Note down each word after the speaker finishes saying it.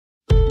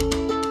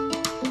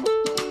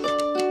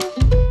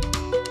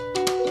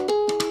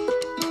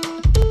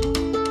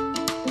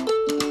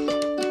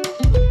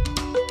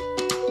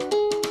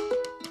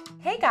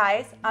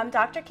I'm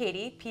Dr.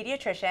 Katie,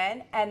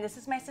 pediatrician, and this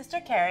is my sister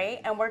Carrie,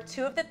 and we're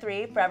two of the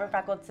three Forever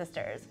Freckled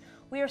sisters.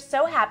 We are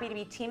so happy to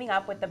be teaming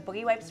up with the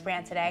Boogie Wipes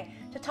brand today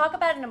to talk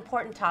about an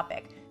important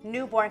topic,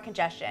 newborn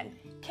congestion.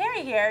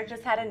 Carrie here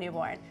just had a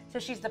newborn, so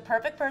she's the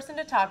perfect person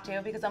to talk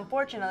to because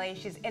unfortunately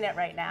she's in it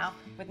right now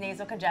with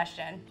nasal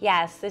congestion.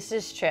 Yes, this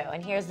is true,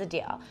 and here's the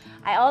deal.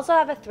 I also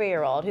have a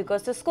 3-year-old who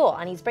goes to school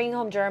and he's bringing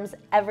home germs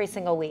every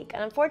single week,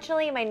 and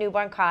unfortunately my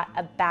newborn caught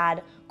a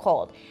bad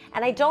cold.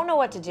 And I don't know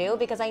what to do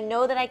because I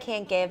know that I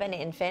can't give an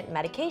infant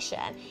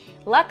medication.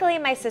 Luckily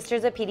my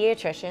sister's a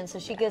pediatrician, so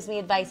she gives me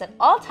advice at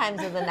all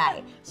times of the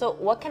night. So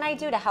what can I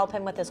do to help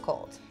him with his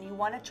cold? You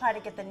want to try to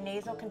get the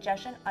nasal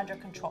congestion under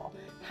control.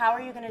 How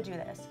are you going to do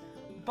this?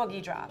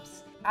 Boogie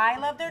drops. I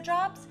love their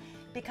drops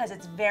because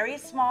it's very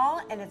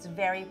small and it's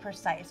very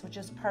precise, which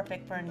is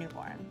perfect for a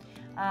newborn.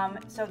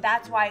 So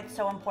that's why it's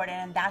so important,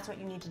 and that's what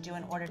you need to do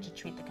in order to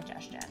treat the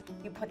congestion.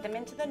 You put them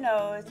into the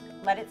nose,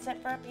 let it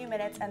sit for a few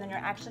minutes, and then you're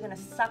actually going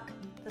to suck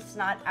the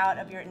snot out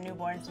of your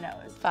newborn's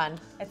nose. Fun.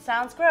 It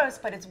sounds gross,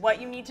 but it's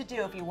what you need to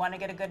do if you want to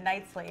get a good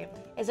night's sleep.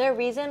 Is there a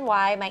reason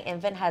why my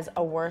infant has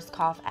a worse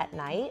cough at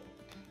night?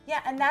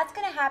 Yeah, and that's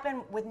going to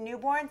happen with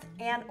newborns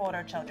and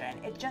older children.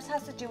 It just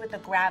has to do with the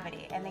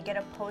gravity, and they get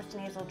a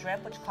postnasal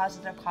drip, which causes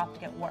their cough to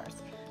get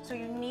worse. So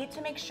you need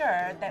to make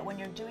sure that when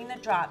you're doing the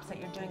drops, that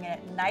you're doing it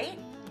at night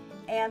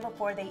and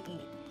before they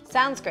eat.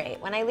 Sounds great.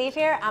 When I leave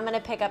here, I'm going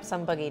to pick up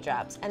some Boogie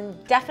drops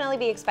and definitely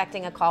be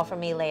expecting a call from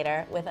me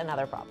later with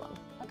another problem.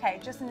 Okay,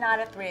 just not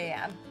at 3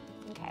 a.m.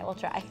 Okay, we'll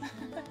try.